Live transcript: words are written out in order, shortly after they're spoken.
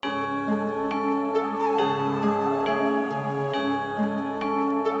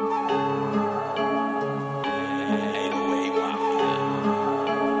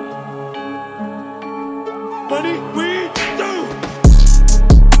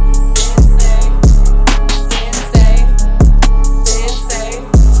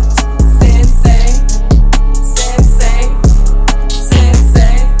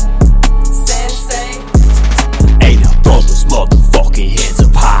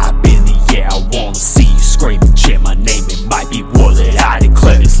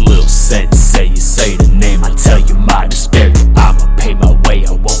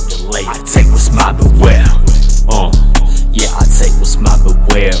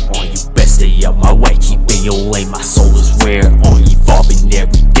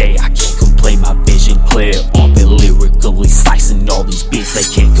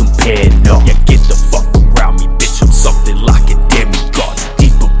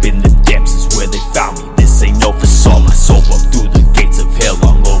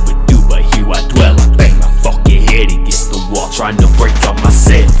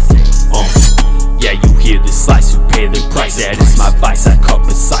precise, I cut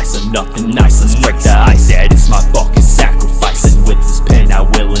precise, and nothing nice. Let's break the ice, yeah, it's my fucking sacrifice. And with this pen I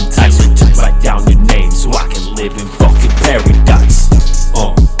will entice you to write down your name so I can live in fucking paradise.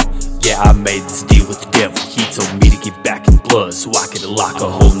 Yeah, I made this deal with the devil. He told me to get back in blood so I could unlock a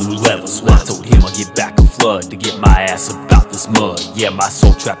whole new level. So I told him I'll get back in flood to get my ass about this mud. Yeah, my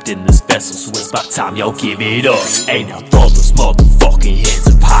soul trapped in this vessel, so it's about time y'all give it up. Hey, now throw those motherfucking hands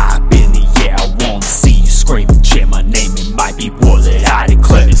up high up in the air. I wanna see you scream and chant my name. It might be war that I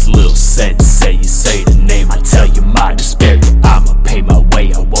declare. It's Lil Censei, you say the name, I tell you my despair. I'ma pay my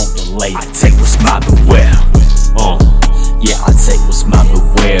way, I won't delay. I take what's mine, beware. Yeah, I take what's mine,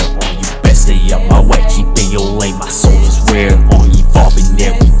 beware. You best stay out my way, keeping your lane. My soul is rare, evolving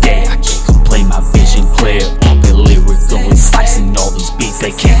every day. I can't complain, my vision clear. Been lyrical and slicing all these beats,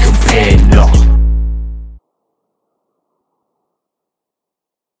 they can't compare, no.